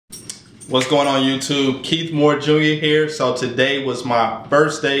What's going on YouTube? Keith Moore Jr. here. So today was my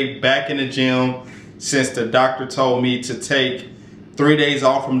first day back in the gym since the doctor told me to take 3 days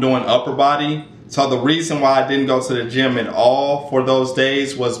off from doing upper body. So the reason why I didn't go to the gym at all for those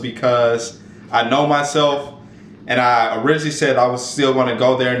days was because I know myself, and I originally said I was still going to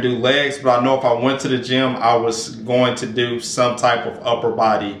go there and do legs, but I know if I went to the gym, I was going to do some type of upper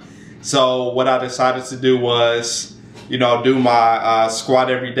body. So what I decided to do was, do my squat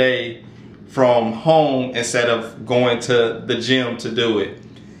every day from home instead of going to the gym to do it.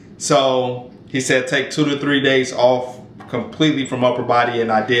 So he said take 2 to 3 days off completely from upper body,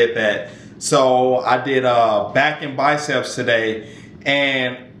 and I did that. So I did back and biceps today,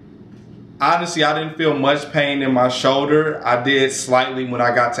 and honestly I didn't feel much pain in my shoulder. I did slightly when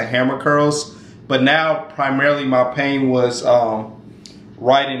I got to hammer curls, but now primarily my pain was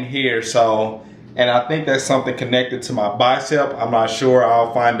right in here. So, and I think that's something connected to my bicep. I'm not sure.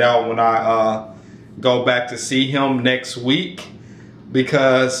 I'll find out when I go back to see him next week,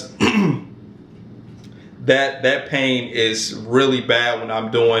 because that pain is really bad when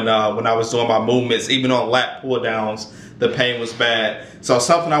I'm doing when I was doing my movements. Even on lat pull downs, the pain was bad. So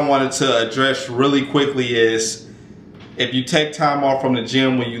something I wanted to address really quickly is, if you take time off from the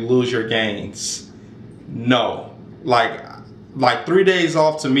gym when you lose your gains, no. Like 3 days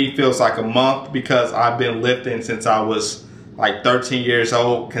off to me feels like a month, because I've been lifting since I was like 13 years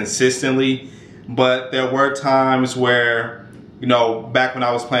old consistently. But there were times where, back when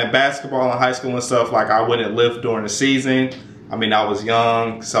I was playing basketball in high school and stuff, like I wouldn't lift during the season. I mean, I was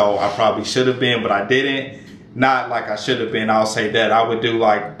young, so I probably should have been, but I didn't. Not like I should have been, I'll say that. I would do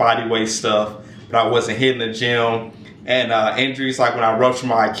like body weight stuff, but I wasn't hitting the gym. And injuries, like when I ruptured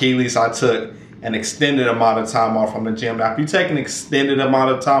my Achilles, I took an extended amount of time off from the gym. Now, if you take an extended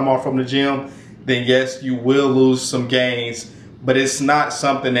amount of time off from the gym, then yes, you will lose some gains, but it's not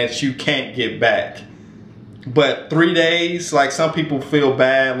something that you can't get back. But 3 days, like some people feel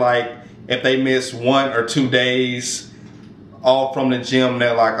bad, like if they miss 1 or 2 days off from the gym,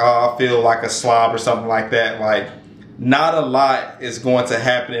 they're like, oh, I feel like a slob or something like that. Like, not a lot is going to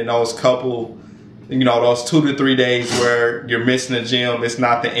happen in those couple, those 2 to 3 days where you're missing the gym. It's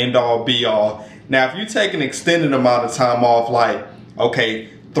not the end all be all. Now, if you take an extended amount of time off, like, okay,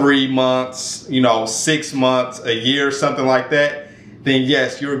 3 months, 6 months, a year, something like that, then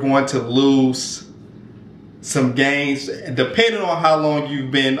yes, you're going to lose some gains. Depending on how long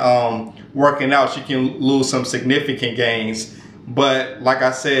you've been working out, you can lose some significant gains. But like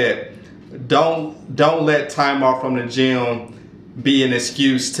I said, don't let time off from the gym be an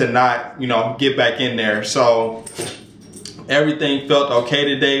excuse to not, get back in there. So everything felt okay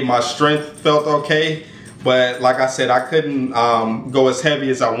today. My strength felt okay, but like I said, I couldn't go as heavy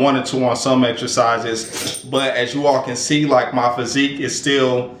as I wanted to on some exercises. But as you all can see, like my physique is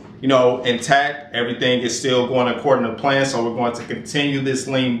still, intact. Everything is still going according to plan. So we're going to continue this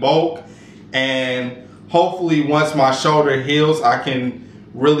lean bulk, and hopefully once my shoulder heals, I can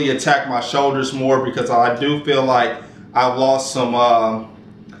really attack my shoulders more, because I do feel like I've lost some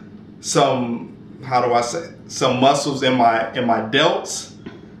how do I say, some muscles in my delts,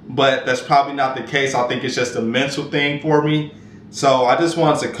 but that's probably not the case. I think it's just a mental thing for me. So I just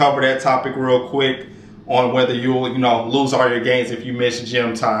wanted to cover that topic real quick on whether you'll lose all your gains if you miss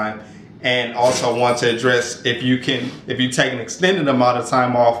gym time, and also want to address if you take an extended amount of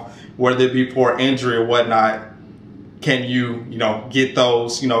time off, whether it be for injury or whatnot, can you get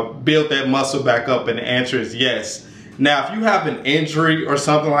those, build that muscle back up? And the answer is yes. Now, if you have an injury or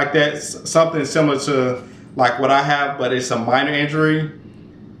something like that, something similar to like what I have, but it's a minor injury,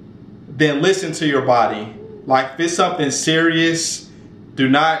 then listen to your body. Like if it's something serious, do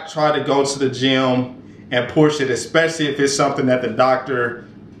not try to go to the gym and push it, especially if it's something that the doctor,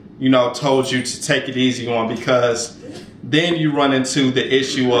 told you to take it easy on, because then you run into the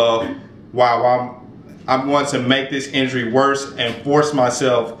issue of, wow, I'm going to make this injury worse and force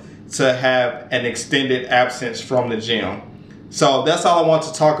myself to have an extended absence from the gym. So that's all I want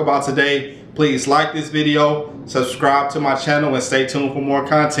to talk about today. Please like this video, subscribe to my channel, and stay tuned for more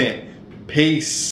content. Peace.